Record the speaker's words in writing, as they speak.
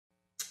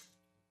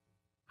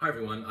Hi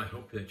everyone, I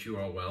hope that you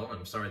are well.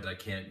 I'm sorry that I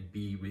can't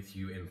be with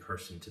you in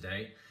person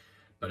today,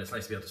 but it's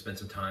nice to be able to spend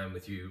some time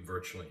with you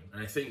virtually.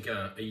 And I think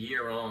a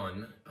year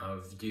on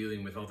of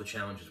dealing with all the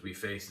challenges we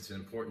face, it's an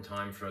important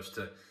time for us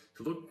to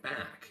look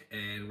back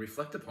and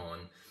reflect upon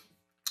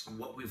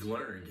what we've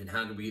learned and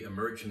how do we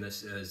emerge from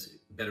this as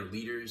better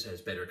leaders,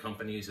 as better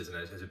companies, as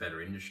a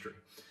better industry.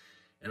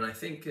 And I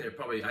think I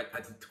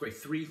took away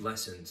three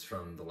lessons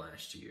from the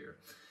last year.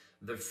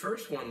 The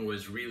first one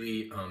was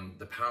really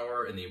the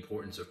power and the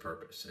importance of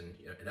purpose. And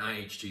at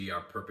IHG,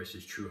 our purpose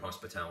is true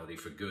hospitality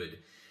for good.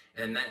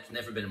 And that's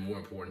never been more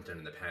important than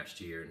in the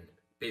past year. And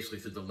basically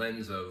through the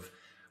lens of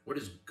what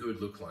does good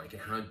look like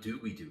and how do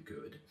we do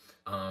good?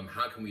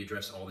 How can we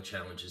address all the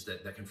challenges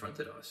that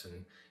confronted us?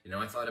 And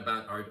I thought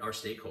about our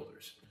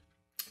stakeholders,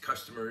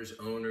 customers,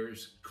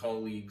 owners,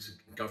 colleagues,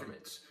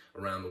 governments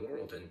around the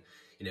world.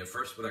 And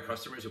first with our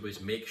customers, it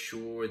was make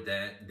sure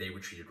that they were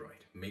treated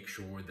right, make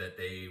sure that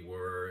they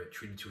were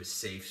treated to a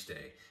safe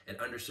stay, and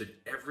understood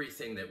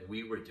everything that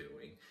we were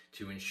doing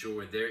to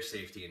ensure their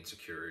safety and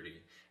security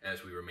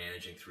as we were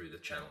managing through the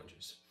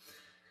challenges.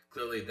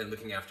 Clearly then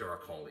looking after our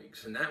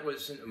colleagues, and that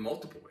was in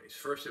multiple ways.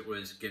 First, it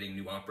was getting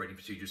new operating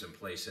procedures in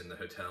place in the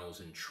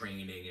hotels and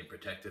training and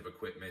protective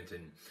equipment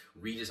and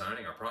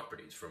redesigning our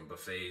properties from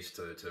buffets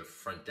to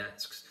front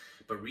desks,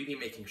 but really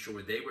making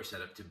sure they were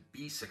set up to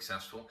be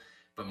successful,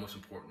 but most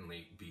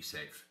importantly, be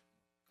safe.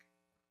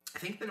 I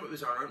think then it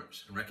was our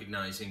owners, and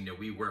recognizing that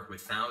we work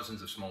with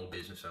thousands of small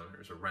business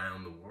owners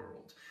around the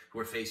world who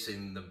are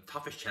facing the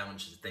toughest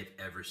challenges that they've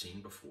ever seen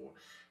before.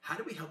 How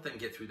do we help them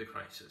get through the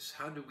crisis?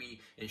 How do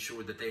we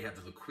ensure that they have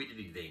the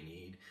liquidity they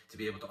need to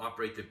be able to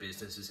operate their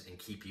businesses and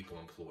keep people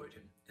employed?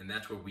 And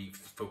that's where we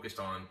focused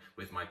on,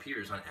 with my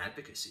peers, on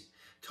advocacy,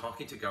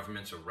 talking to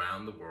governments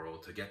around the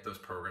world to get those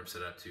programs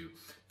set up to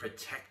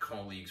protect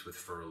colleagues with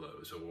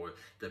furloughs, or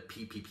the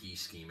PPP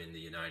scheme in the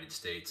United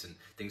States and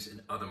things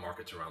in other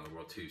markets around the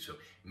world too. So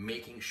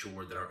making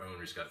sure that our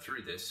owners got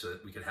through this so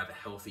that we could have a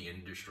healthy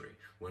industry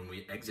when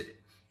we exited.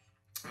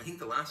 I think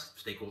the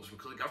last stakeholders were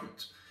clearly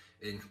governments.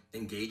 In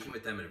engaging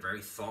with them in a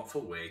very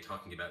thoughtful way,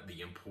 talking about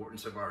the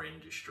importance of our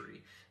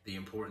industry, the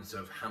importance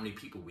of how many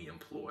people we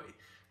employ,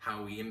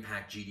 how we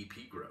impact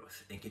GDP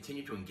growth, and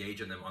continue to engage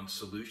them on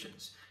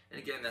solutions.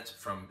 And again, that's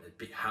from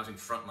housing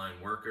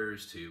frontline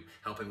workers to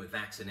helping with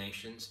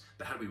vaccinations,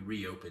 but how do we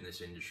reopen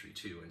this industry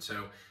too? And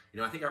so,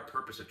 I think our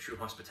purpose of true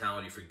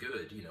hospitality for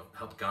good,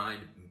 helped guide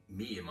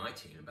me and my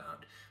team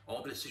about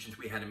all the decisions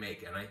we had to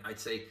make. And I'd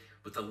say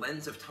with the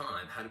lens of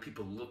time, how do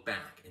people look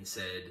back and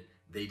said,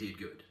 they did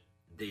good,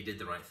 they did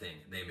the right thing,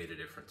 they made a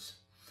difference.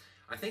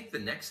 I think the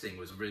next thing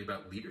was really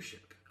about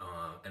leadership.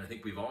 And I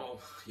think we've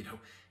all,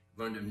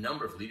 learned a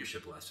number of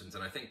leadership lessons.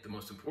 And I think the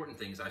most important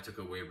things I took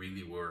away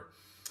really were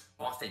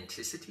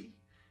authenticity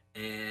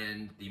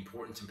and the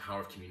importance and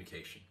power of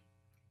communication.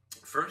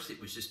 First,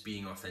 it was just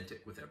being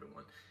authentic with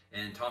everyone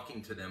and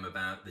talking to them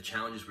about the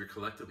challenges we're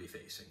collectively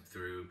facing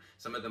through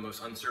some of the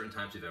most uncertain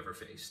times we've ever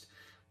faced,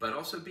 but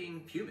also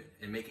being human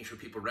and making sure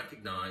people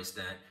recognize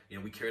that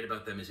we cared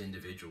about them as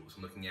individuals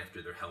and looking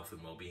after their health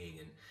and well-being.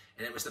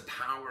 And it was the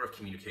power of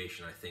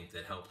communication, I think,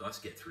 that helped us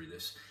get through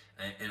this.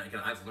 And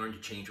again, I've learned to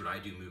change what I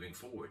do moving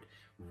forward.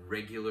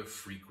 Regular,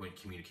 frequent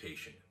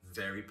communication,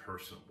 very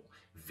personable,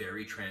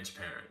 very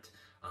transparent.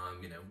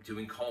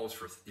 Doing calls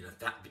for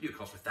video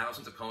calls for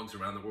thousands of colleagues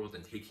around the world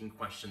and taking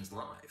questions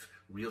live,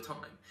 real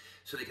time,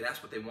 so they could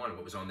ask what they wanted,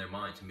 what was on their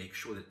mind, to make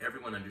sure that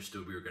everyone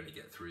understood we were going to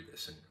get through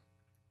this.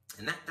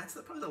 And that's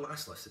probably the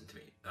last lesson to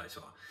me that I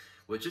saw,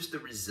 was just the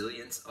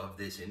resilience of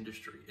this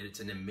industry. And it's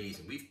an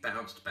amazing, we've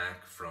bounced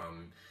back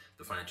from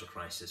the financial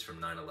crisis, from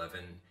 9/11,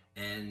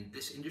 and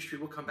this industry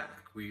will come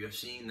back. We are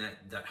seeing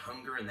that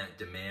hunger and that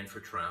demand for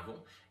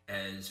travel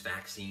as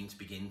vaccines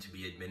begin to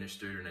be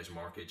administered and as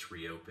markets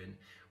reopen.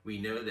 We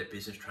know that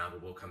business travel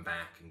will come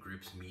back, and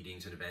groups,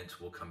 meetings, and events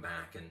will come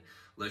back, and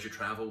leisure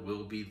travel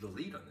will be the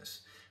lead on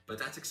this. But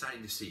that's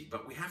exciting to see.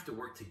 But we have to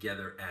work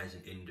together as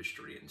an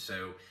industry. And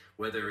so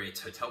whether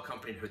it's hotel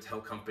company to hotel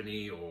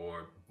company,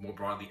 or more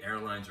broadly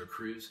airlines or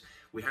cruise,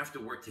 we have to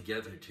work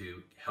together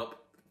to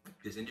help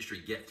this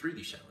industry get through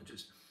these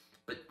challenges.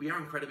 But we are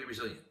incredibly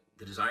resilient.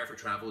 The desire for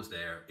travel is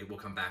there. It will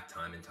come back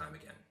time and time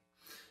again.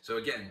 So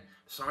again,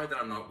 sorry that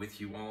I'm not with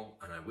you all,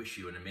 and I wish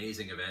you an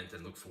amazing event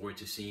and look forward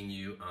to seeing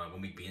you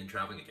when we begin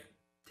traveling again.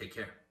 Take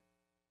care.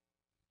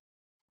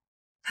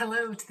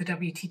 Hello to the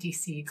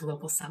WTTC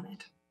Global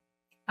Summit.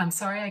 I'm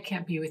sorry I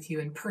can't be with you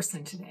in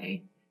person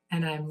today,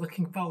 and I'm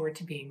looking forward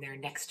to being there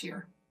next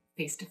year,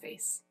 face to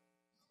face.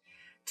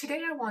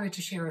 Today I wanted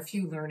to share a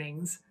few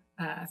learnings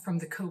from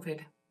the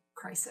COVID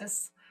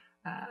crisis,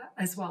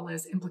 as well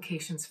as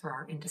implications for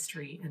our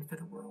industry and for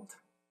the world.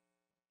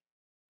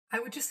 I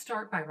would just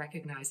start by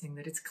recognizing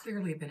that it's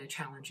clearly been a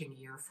challenging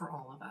year for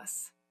all of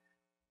us.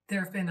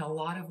 There have been a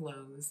lot of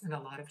lows and a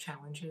lot of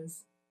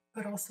challenges,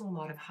 but also a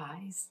lot of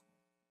highs.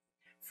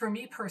 For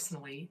me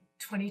personally,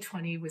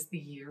 2020 was the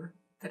year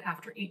that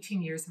after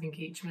 18 years of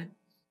engagement,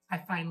 I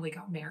finally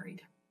got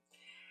married.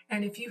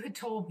 And if you had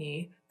told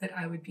me that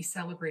I would be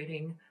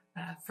celebrating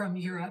from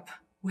Europe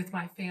with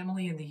my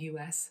family in the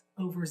US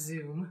over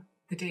Zoom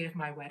the day of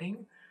my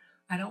wedding,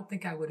 I don't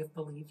think I would have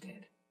believed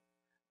it.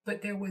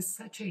 But there was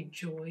such a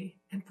joy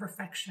and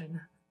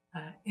perfection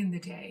in the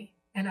day.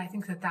 And I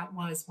think that that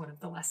was one of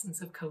the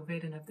lessons of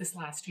COVID and of this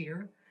last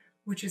year,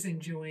 which is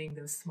enjoying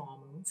those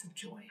small moments of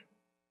joy.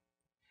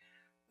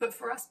 But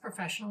for us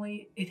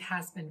professionally, it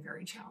has been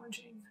very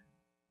challenging.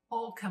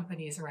 All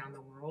companies around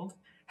the world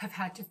have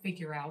had to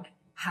figure out,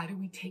 how do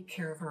we take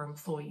care of our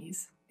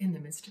employees in the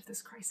midst of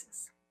this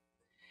crisis?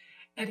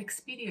 At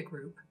Expedia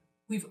Group,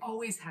 we've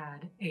always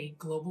had a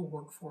global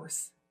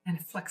workforce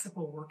and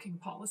flexible working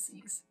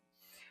policies.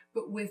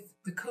 But with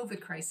the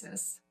COVID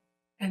crisis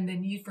and the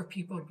need for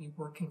people to be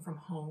working from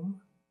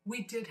home,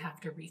 we did have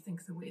to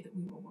rethink the way that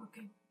we were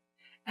working.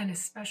 And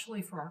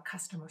especially for our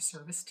customer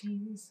service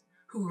teams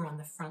who were on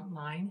the front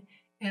line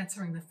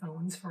answering the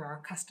phones for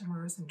our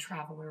customers and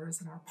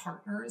travelers and our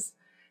partners,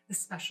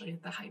 especially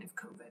at the height of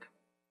COVID.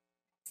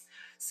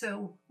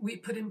 So we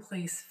put in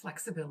place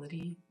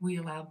flexibility. We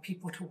allowed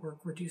people to work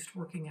reduced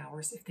working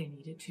hours if they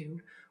needed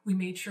to. We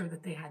made sure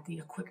that they had the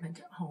equipment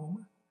at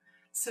home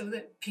so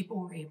that people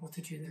were able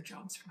to do their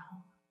jobs from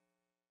home.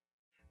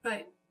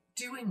 But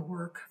doing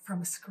work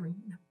from a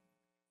screen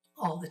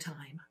all the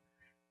time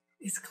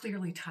is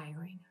clearly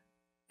tiring,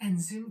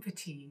 and Zoom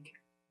fatigue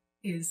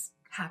is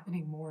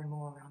happening more and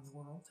more around the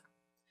world.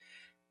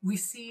 We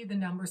see the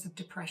numbers of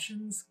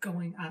depressions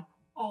going up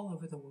all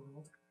over the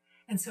world.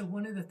 And so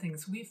one of the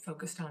things we've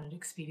focused on at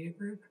Expedia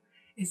Group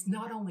is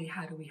not only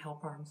how do we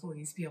help our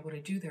employees be able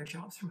to do their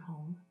jobs from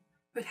home,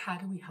 but how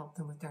do we help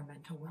them with their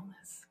mental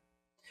wellness?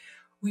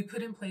 We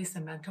put in place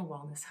a mental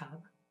wellness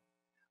hub.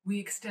 We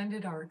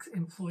extended our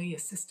employee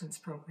assistance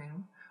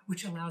program,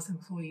 which allows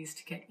employees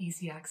to get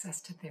easy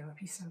access to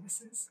therapy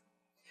services.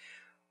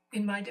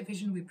 In my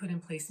division, we put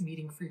in place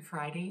meeting-free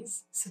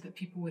Fridays so that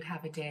people would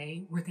have a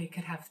day where they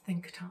could have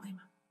think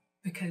time,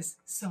 because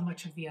so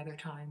much of the other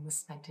time was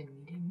spent in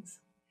meetings.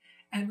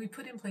 And we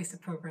put in place a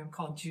program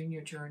called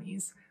Junior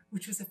Journeys,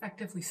 which was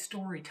effectively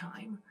story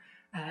time,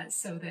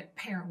 so that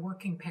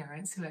working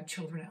parents who had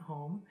children at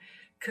home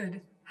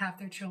could have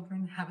their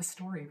children have a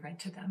story read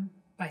to them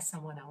by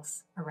someone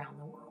else around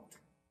the world.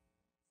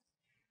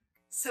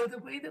 So the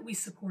way that we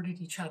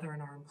supported each other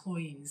and our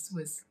employees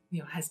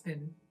has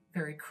been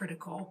very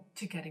critical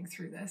to getting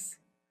through this.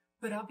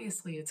 But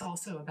obviously, it's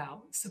also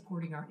about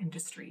supporting our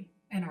industry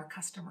and our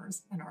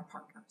customers and our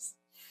partners.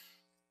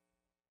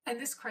 And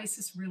this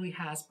crisis really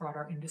has brought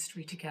our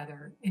industry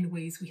together in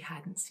ways we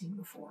hadn't seen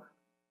before.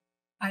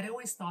 I'd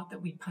always thought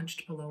that we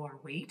punched below our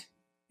weight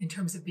in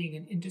terms of being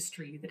an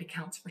industry that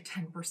accounts for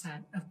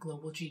 10% of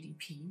global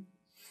GDP.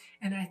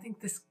 And I think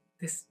this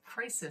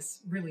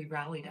crisis really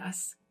rallied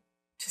us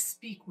to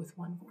speak with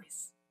one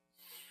voice.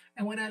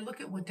 And when I look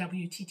at what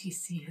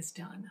WTTC has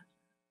done,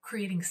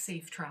 creating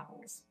safe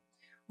travels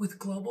with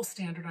global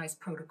standardized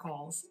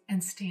protocols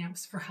and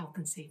stamps for health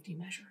and safety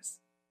measures,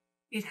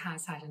 it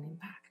has had an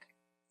impact.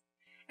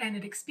 And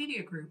at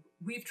Expedia Group,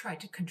 we've tried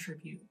to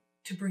contribute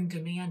to bring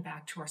demand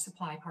back to our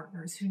supply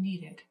partners who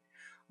need it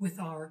with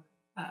our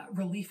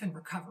relief and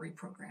recovery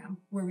program,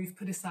 where we've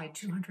put aside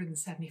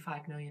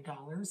 $275 million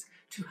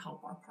to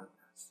help our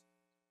partners.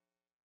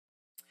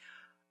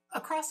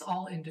 Across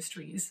all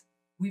industries,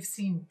 we've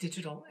seen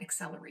digital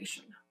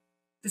acceleration.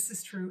 This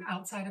is true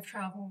outside of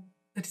travel,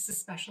 but it's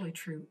especially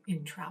true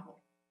in travel.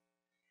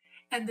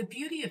 And the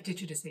beauty of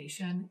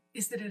digitization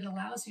is that it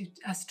allows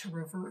us to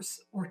reverse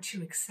or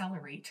to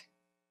accelerate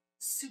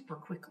super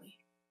quickly.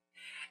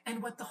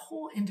 And what the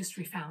whole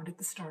industry found at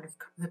the start of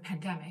the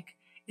pandemic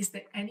is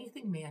that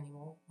anything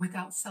manual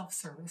without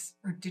self-service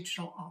or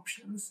digital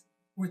options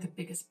were the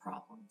biggest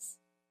problems.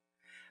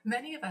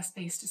 Many of us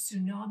faced a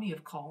tsunami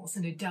of calls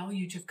and a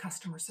deluge of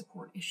customer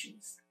support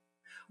issues.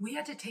 We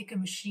had to take a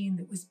machine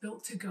that was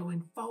built to go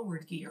in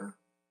forward gear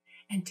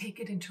and take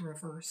it into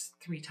reverse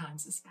 3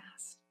 times as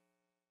fast.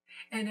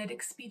 And at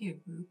Expedia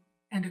Group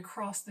and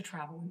across the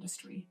travel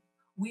industry,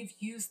 we've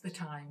used the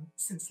time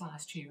since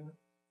last year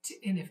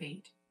to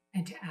innovate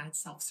and to add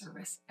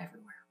self-service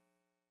everywhere.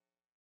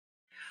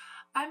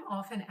 I'm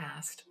often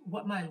asked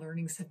what my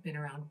learnings have been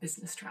around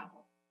business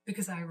travel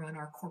because I run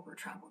our corporate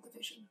travel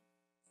division.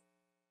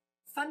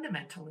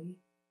 Fundamentally,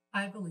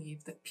 I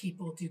believe that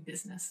people do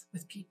business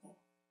with people.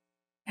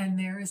 And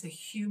there is a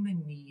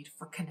human need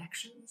for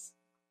connections,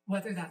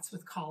 whether that's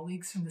with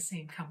colleagues from the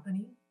same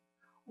company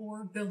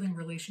or building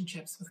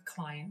relationships with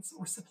clients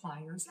or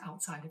suppliers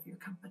outside of your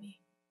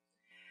company.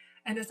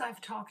 And as I've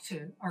talked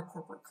to our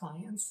corporate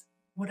clients,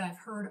 what I've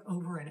heard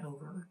over and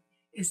over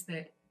is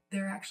that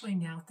they're actually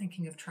now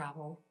thinking of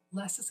travel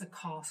less as a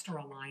cost or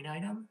a line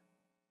item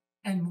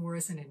and more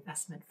as an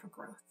investment for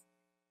growth.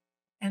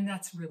 And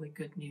that's really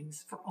good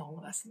news for all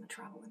of us in the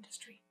travel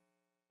industry.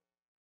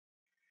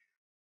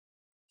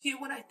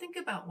 When I think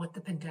about what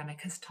the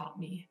pandemic has taught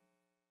me,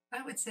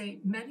 I would say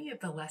many of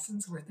the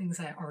lessons were things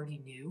I already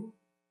knew,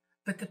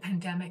 but the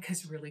pandemic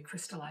has really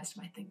crystallized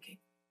my thinking.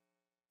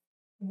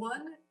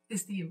 One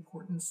is the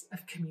importance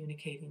of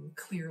communicating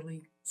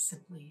clearly,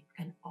 simply,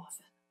 and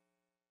often.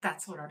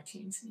 That's what our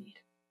teams need.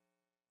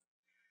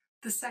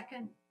 The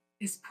second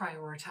is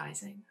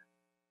prioritizing,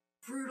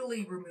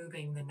 brutally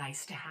removing the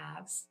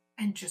nice-to-haves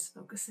and just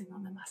focusing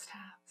on the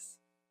must-haves.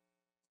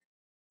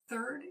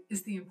 Third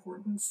is the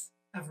importance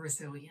of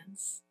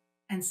resilience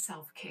and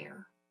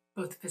self-care,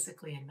 both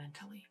physically and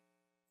mentally.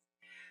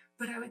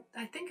 But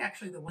I think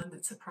actually the one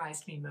that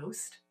surprised me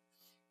most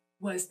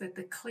was that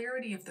the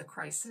clarity of the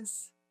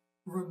crisis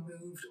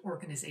removed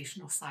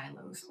organizational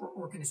silos or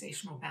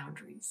organizational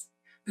boundaries.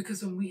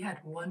 Because when we had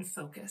one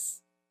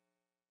focus,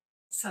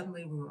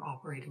 suddenly we were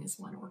operating as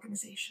one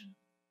organization.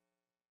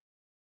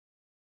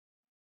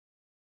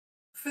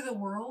 For the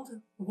world,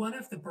 one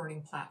of the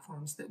burning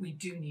platforms that we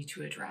do need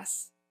to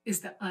address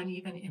is the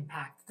uneven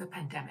impact the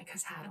pandemic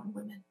has had on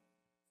women.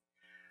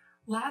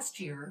 Last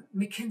year,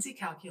 McKinsey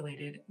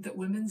calculated that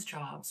women's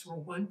jobs were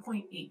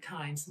 1.8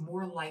 times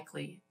more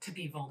likely to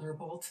be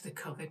vulnerable to the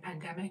COVID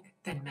pandemic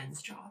than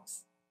men's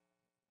jobs.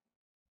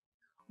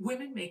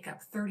 Women make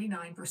up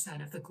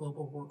 39% of the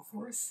global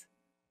workforce,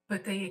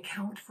 but they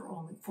account for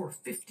only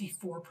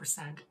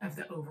 54% of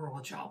the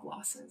overall job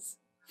losses.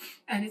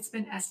 And it's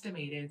been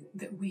estimated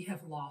that we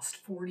have lost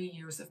 40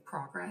 years of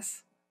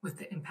progress with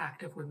the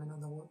impact of women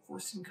on the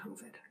workforce in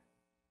COVID.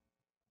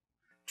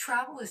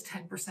 Travel is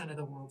 10% of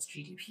the world's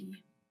GDP,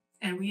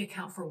 and we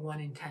account for 1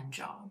 in 10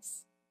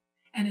 jobs.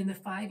 And in the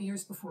 5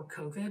 years before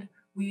COVID,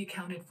 we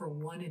accounted for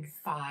 1 in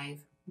 5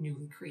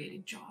 newly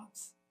created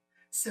jobs.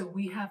 So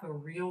we have a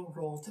real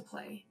role to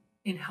play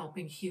in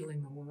helping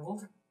healing the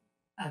world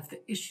of the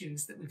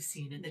issues that we've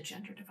seen in the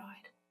gender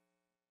divide.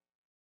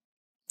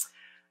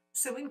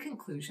 So in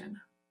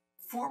conclusion,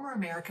 former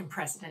American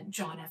President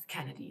John F.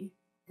 Kennedy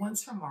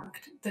once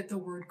remarked that the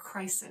word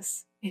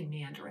crisis in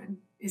Mandarin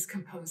is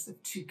composed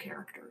of 2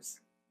 characters,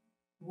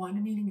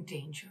 one meaning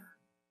danger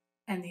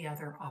and the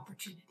other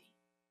opportunity.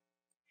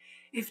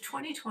 If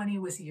 2020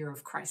 was a year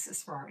of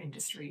crisis for our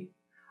industry,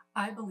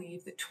 I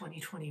believe that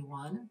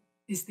 2021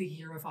 is the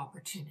year of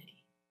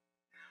opportunity.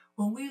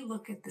 When we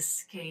look at the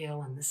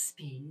scale and the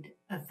speed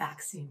of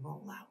vaccine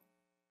rollout,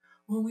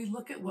 when we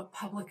look at what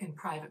public and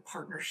private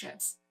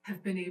partnerships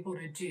have been able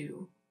to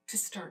do to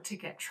start to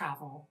get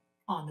travel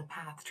on the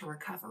path to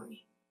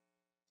recovery.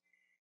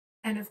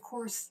 And of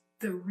course,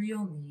 the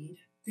real need,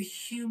 the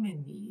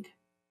human need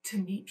to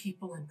meet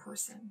people in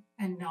person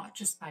and not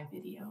just by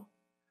video.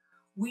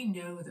 We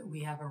know that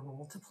we have a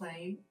role to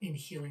play in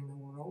healing the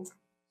world.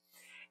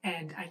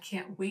 And I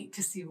can't wait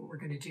to see what we're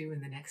going to do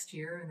in the next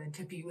year and then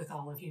to be with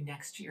all of you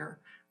next year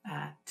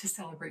to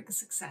celebrate the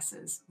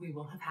successes we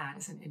will have had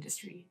as an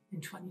industry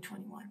in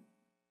 2021.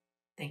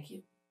 Thank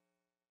you.